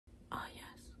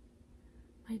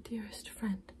My dearest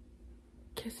friend.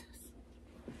 Kisses.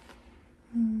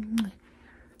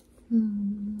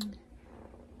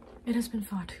 It has been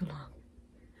far too long.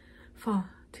 Far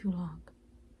too long.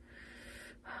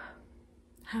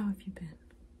 How have you been?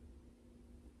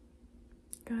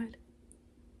 Good.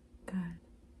 Good.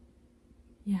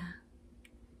 Yeah.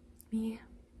 Me?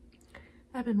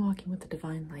 I've been walking with the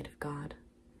divine light of God.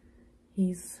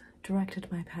 He's directed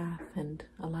my path and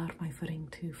allowed my footing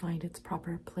to find its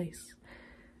proper place.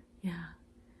 Yeah.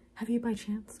 Have you by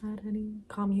chance had any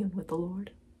commune with the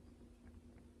Lord?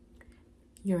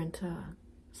 You're into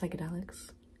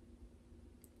psychedelics?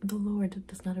 The Lord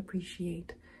does not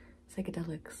appreciate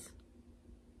psychedelics.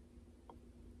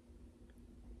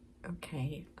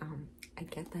 Okay, I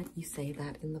get that you say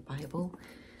that in the Bible.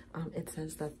 It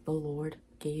says that the Lord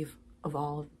gave of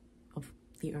all of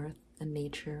the earth and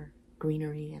nature,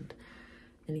 greenery, and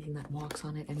anything that walks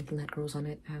on it, anything that grows on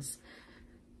it, as,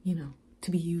 you know, to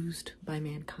be used by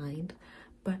mankind.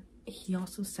 But he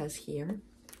also says here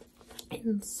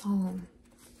in Psalm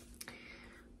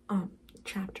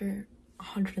chapter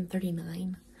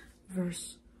 139,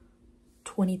 verse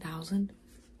 20,000,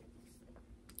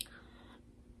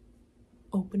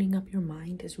 opening up your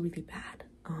mind is really bad.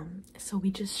 So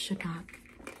we just should not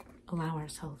allow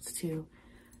ourselves to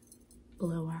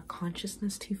blow our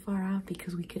consciousness too far out,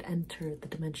 because we could enter the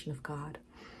dimension of God.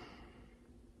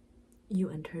 You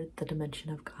entered the dimension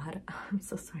of God. I'm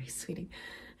so sorry, sweetie.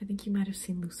 I think you might have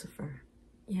seen Lucifer.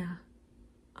 Yeah.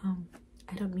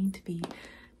 I don't mean to be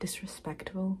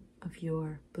disrespectful of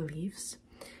your beliefs,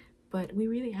 but we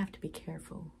really have to be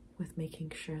careful with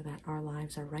making sure that our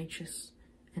lives are righteous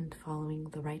and following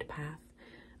the right path.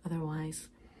 Otherwise,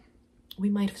 we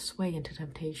might sway into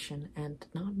temptation and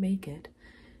not make it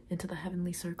into the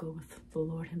heavenly circle with the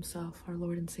Lord himself, our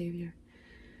Lord and Savior.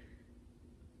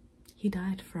 He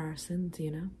died for our sins, you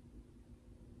know.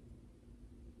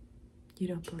 You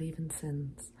don't believe in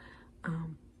sins.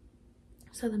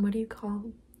 So then what do you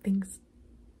call things,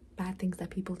 bad things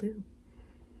that people do?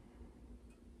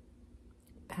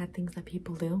 Bad things that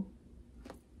people do?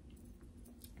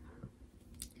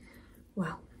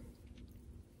 Well,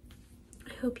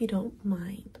 I hope you don't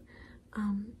mind.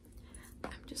 I'm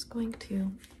just going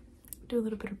to do a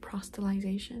little bit of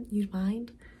proselytization. You'd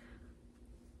mind?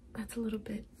 That's a little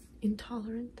bit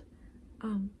intolerant.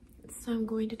 So I'm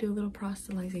going to do a little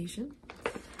proselytization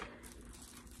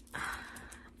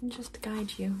and just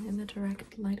guide you in the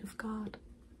direct light of God.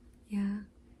 Yeah.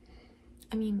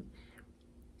 I mean,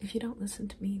 if you don't listen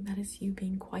to me, that is you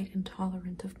being quite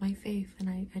intolerant of my faith, and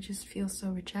I just feel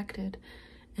so rejected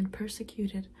and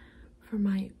persecuted for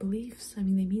my beliefs. I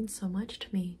mean, they mean so much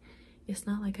to me. It's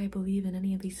not like I believe in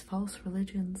any of these false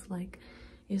religions like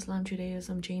Islam,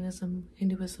 Judaism, Jainism,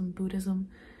 Hinduism, Buddhism.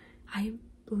 I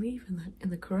believe in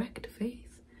the correct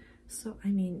faith. So, I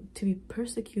mean, to be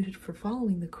persecuted for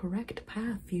following the correct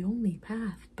path, the only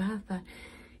path that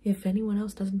if anyone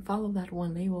else doesn't follow that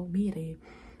one, they will meet a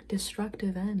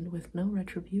destructive end with no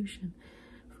retribution,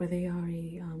 for they are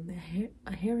a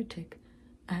heretic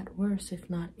at worst, if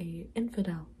not a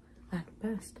infidel at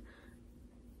best.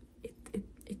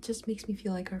 It just makes me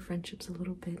feel like our friendship's a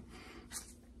little bit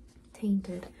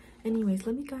tainted. Anyways,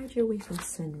 let me guide you away from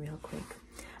sin real quick.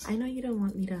 I know you don't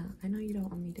want me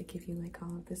to give you like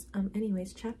all of this.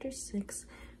 Anyways, chapter 6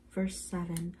 verse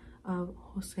 7 of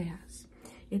Hoseas,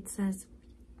 it says,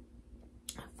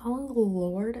 follow the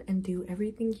Lord and do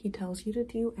everything he tells you to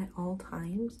do at all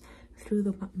times through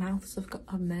the mouths of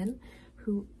men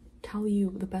who tell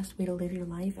you the best way to live your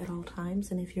life at all times.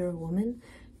 And if you're a woman,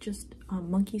 just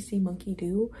monkey see, monkey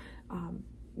do.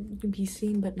 You can be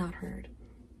seen but not heard.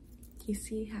 You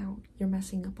see how you're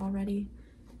messing up already?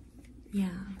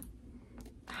 Yeah.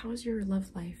 How's your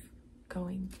love life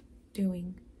going?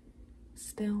 Doing?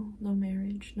 Still no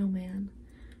marriage, no man?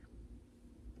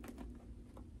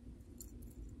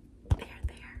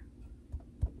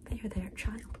 There,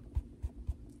 child.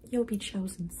 You'll be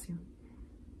chosen soon.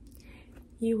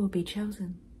 You will be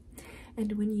chosen.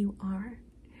 And when you are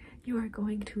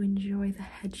going to enjoy the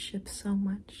headship so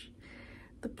much.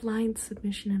 The blind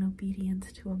submission and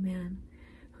obedience to a man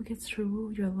who gets to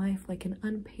rule your life like an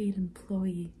unpaid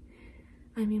employee.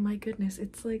 I mean, my goodness,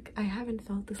 it's like I haven't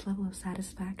felt this level of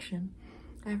satisfaction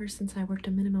ever since I worked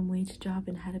a minimum wage job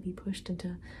and had to be pushed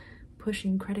into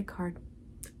pushing credit card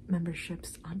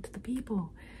memberships onto the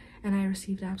people. And I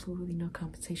received absolutely no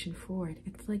compensation for it.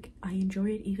 It's like I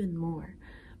enjoy it even more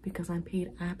because I'm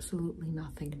paid absolutely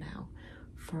nothing now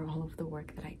for all of the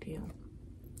work that I do.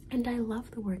 And I love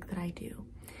the work that I do.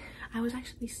 I was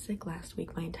actually sick last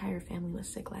week. My entire family was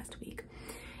sick last week.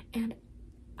 And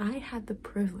I had the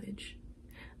privilege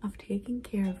of taking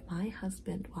care of my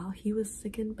husband while he was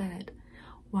sick in bed,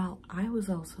 while I was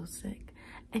also sick,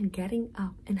 and getting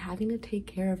up and having to take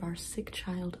care of our sick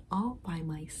child all by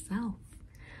myself.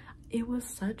 It was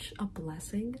such a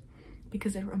blessing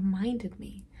because it reminded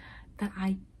me that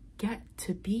I get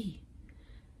to be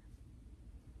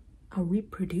a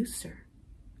reproducer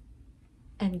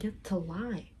and get to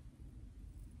lie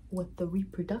with the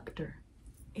reproductor.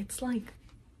 It's like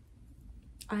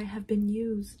I have been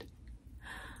used.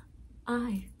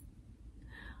 I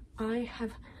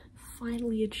have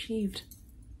finally achieved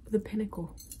the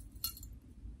pinnacle.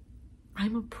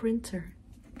 I'm a printer.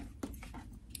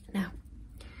 Now,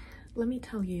 let me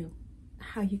tell you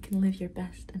how you can live your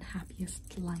best and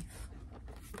happiest life.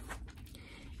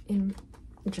 In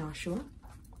Joshua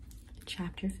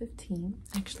chapter 15,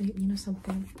 actually, you know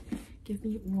something? Give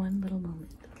me one little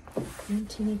moment. One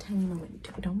teeny tiny moment.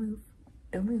 Don't move.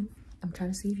 Don't move. I'm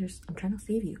trying to save your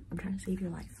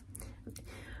life.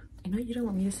 I know you don't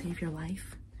want me to save your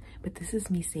life, but this is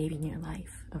me saving your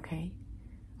life, okay?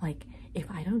 Like, if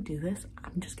I don't do this,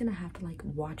 I'm just gonna have to like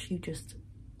watch you just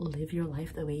live your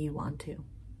life the way you want to.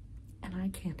 And I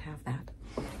can't have that.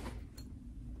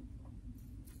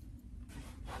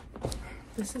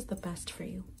 This is the best for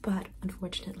you, but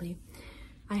unfortunately,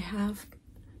 I have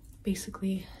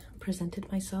basically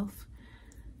presented myself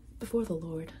before the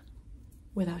Lord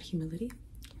without humility.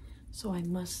 So I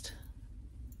must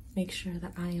make sure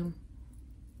that I am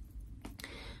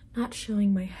not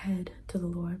showing my head to the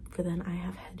Lord, for then I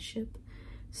have headship.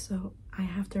 So I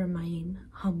have to remain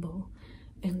humble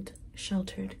and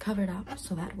sheltered, covered up,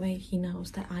 so that way he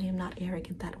knows that I am not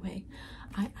arrogant that way.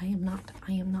 I am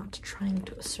not trying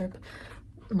to usurp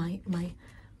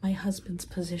my husband's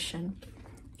position.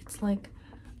 It's like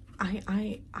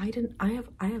I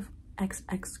have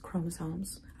XX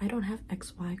chromosomes. I don't have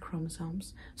XY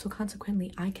chromosomes. So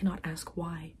consequently, I cannot ask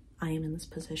why I am in this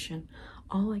position.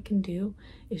 All I can do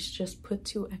is just put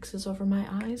 2 X's over my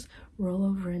eyes, roll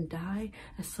over and die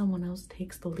as someone else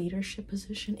takes the leadership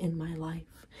position in my life.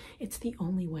 It's the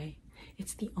only way.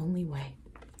 It's the only way.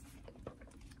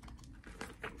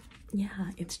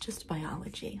 Yeah, it's just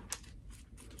biology.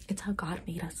 It's how God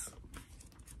made us.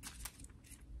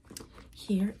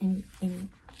 Here in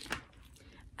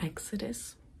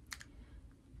Exodus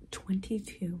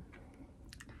 22,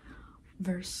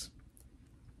 verse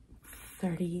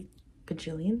 30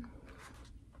 gajillion,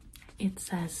 it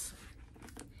says,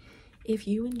 if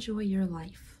you enjoy your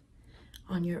life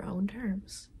on your own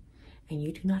terms and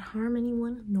you do not harm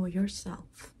anyone nor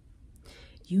yourself,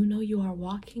 you know you are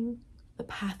walking the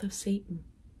path of Satan.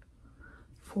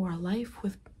 For a life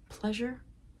with pleasure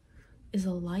is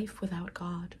a life without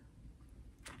God.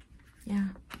 Yeah.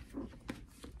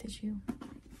 Did you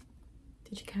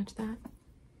catch that?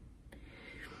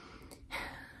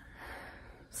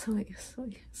 Silly. You're so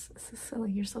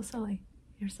silly.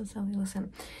 You're so silly.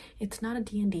 Listen, it's not a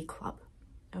D&D club,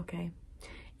 okay?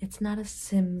 It's not a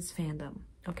Sims fandom,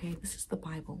 okay? This is the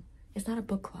Bible. It's not a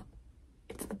book club.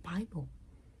 It's the Bible.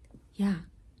 Yeah.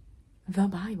 The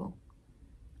Bible.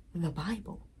 The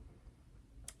Bible.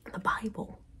 The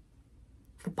Bible.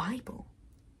 The Bible.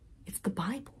 It's the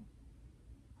Bible.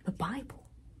 The Bible.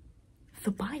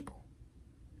 The Bible.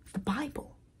 The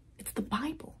Bible. It's the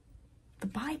Bible. The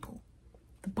Bible.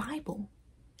 The Bible.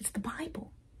 It's the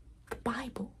Bible. The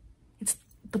Bible. It's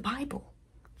the Bible.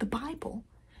 The Bible.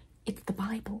 It's the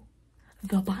Bible.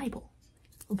 The Bible.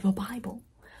 The Bible.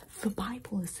 The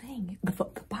Bible is saying it.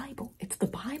 The Bible. It's the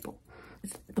Bible.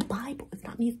 It's the Bible. It's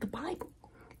not me. It's the Bible.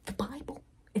 The Bible.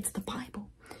 It's the Bible.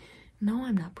 No,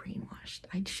 I'm not brainwashed.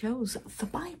 I chose the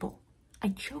Bible. I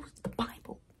chose the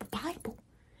Bible. The Bible.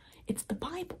 It's the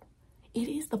Bible. It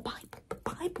is the Bible. The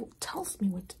Bible tells me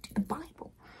what to do. The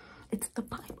Bible. It's the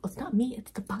Bible. It's not me.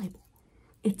 It's the Bible.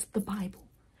 It's the Bible.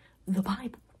 The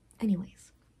Bible.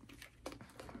 Anyways.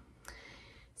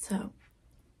 So,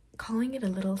 calling it a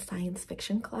little science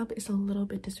fiction club is a little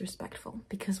bit disrespectful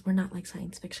because we're not like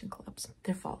science fiction clubs.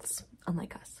 They're false,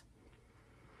 unlike us.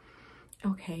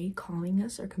 Okay, calling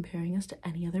us or comparing us to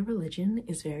any other religion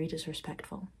is very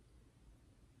disrespectful.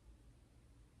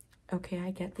 Okay,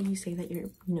 I get that you say that you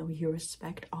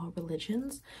respect all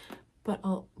religions, but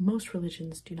most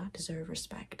religions do not deserve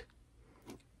respect.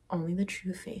 Only the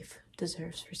true faith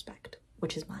deserves respect,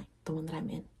 which is mine, the one that I'm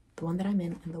in. The one that I'm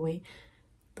in, and the way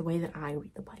that I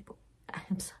read the Bible.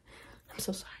 I'm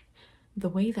so sorry. The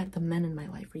way that the men in my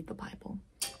life read the Bible.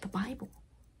 The Bible.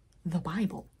 The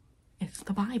Bible. It's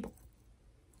the Bible.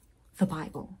 The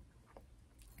Bible.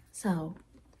 So,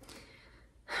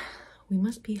 we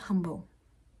must be humble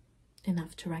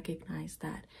enough to recognize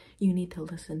that you need to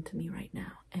listen to me right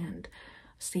now and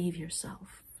save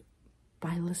yourself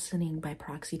by listening by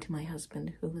proxy to my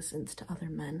husband, who listens to other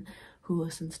men, who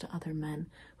listens to other men,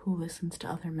 who listens to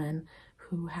other men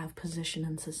who have position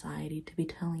in society to be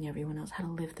telling everyone else how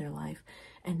to live their life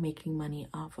and making money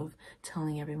off of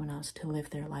telling everyone else to live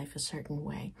their life a certain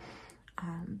way.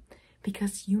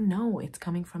 Because you know it's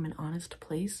coming from an honest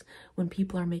place when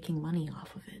people are making money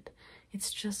off of it.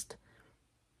 It's just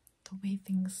the way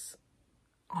things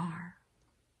are.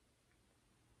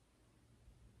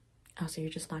 Oh, so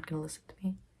you're just not going to listen to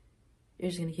me? You're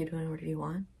just going to keep doing whatever you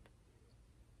want?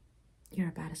 You're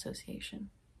a bad association.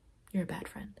 You're a bad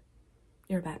friend.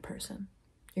 You're a bad person.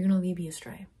 You're going to lead me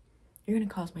astray. You're going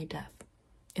to cause my death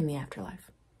in the afterlife.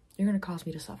 You're going to cause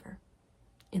me to suffer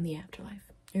in the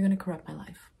afterlife. You're going to corrupt my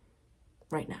life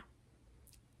right now.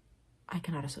 I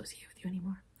cannot associate with you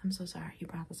anymore. I'm so sorry you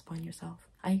brought this upon yourself.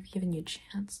 I've given you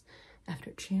chance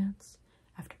after chance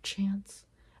after chance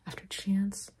after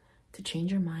chance to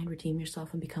change your mind, redeem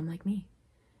yourself, and become like me.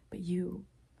 But you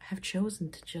have chosen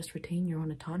to just retain your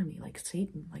own autonomy, like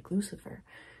Satan, like Lucifer,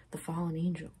 the fallen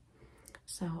angel.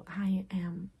 So I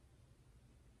am,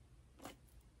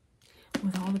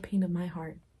 with all the pain of my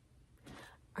heart,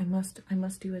 I must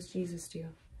do as Jesus do.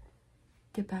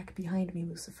 Get back behind me,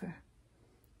 Lucifer.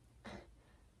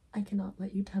 I cannot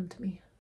let you tempt me.